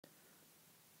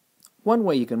One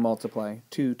way you can multiply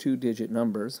two two-digit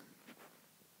numbers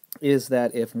is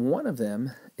that if one of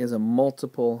them is a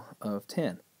multiple of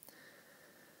 10.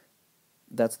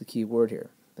 That's the key word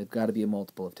here. They've got to be a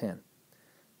multiple of 10.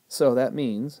 So that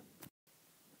means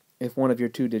if one of your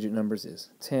two-digit numbers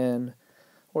is 10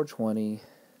 or 20,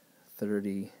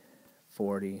 30,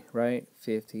 40, right?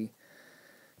 50,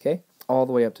 okay? All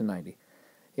the way up to 90.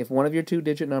 If one of your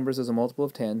two-digit numbers is a multiple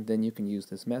of 10, then you can use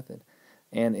this method.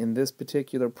 And in this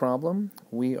particular problem,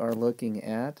 we are looking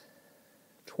at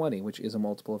 20, which is a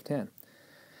multiple of 10.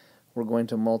 We're going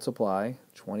to multiply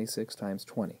 26 times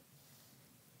 20.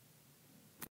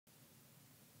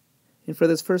 And for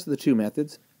this first of the two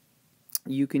methods,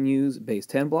 you can use base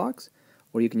 10 blocks,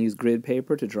 or you can use grid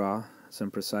paper to draw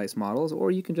some precise models,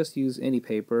 or you can just use any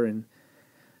paper and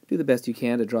do the best you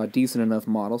can to draw a decent enough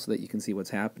model so that you can see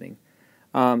what's happening.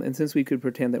 And since we could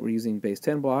pretend that we're using base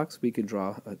 10 blocks, we could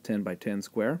draw a 10 by 10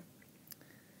 square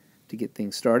to get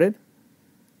things started.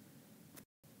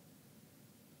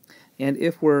 And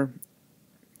if we're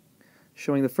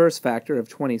showing the first factor of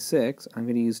 26, I'm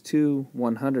going to use two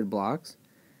 100 blocks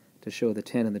to show the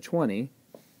 10 and the 20.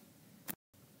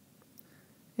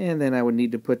 And then I would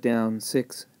need to put down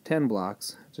 6 10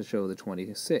 blocks to show the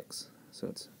 26. So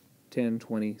it's 10,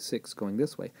 26 going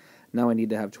this way. Now I need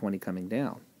to have 20 coming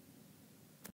down.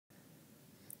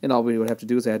 And all we would have to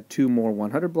do is add 2 more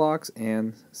 100 blocks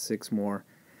and 6 more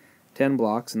 10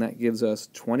 blocks, and that gives us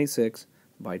 26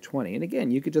 by 20. And again,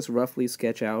 you could just roughly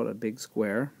sketch out a big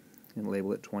square and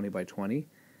label it 20 by 20,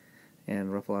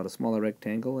 and ruffle out a smaller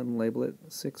rectangle and label it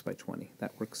 6 by 20.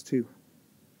 That works too.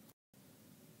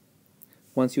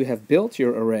 Once you have built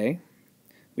your array,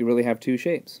 we really have two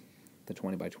shapes, the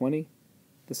 20 by 20,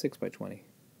 the 6 by 20.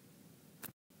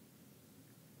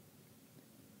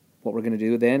 What we're going to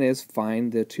do then is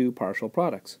find the two partial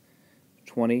products.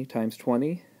 20 times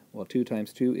 20, well 2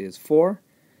 times 2 is 4,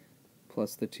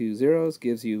 plus the 2 zeros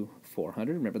gives you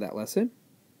 400, remember that lesson?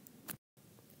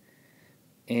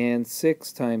 And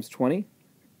 6 times 20,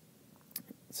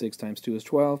 6 times 2 is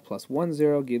 12, plus 1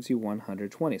 0 gives you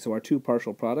 120. So our two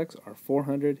partial products are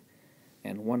 400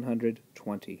 and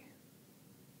 120.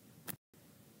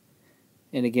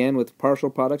 And again, with partial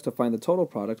products, to find the total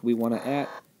product, we want to add,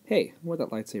 hey, where'd that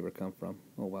lightsaber come from?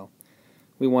 Oh well.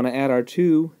 We want to add our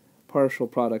two partial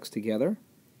products together,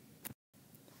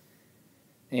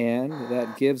 and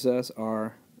that gives us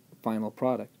our final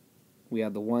product. We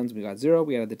add the ones, we got 0,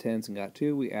 we added the tens and got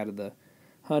 2, we added the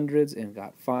hundreds and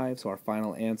got 5, so our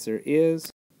final answer is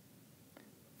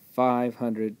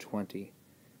 520.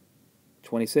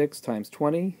 26 times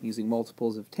 20, using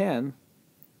multiples of 10,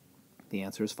 the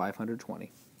answer is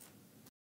 520.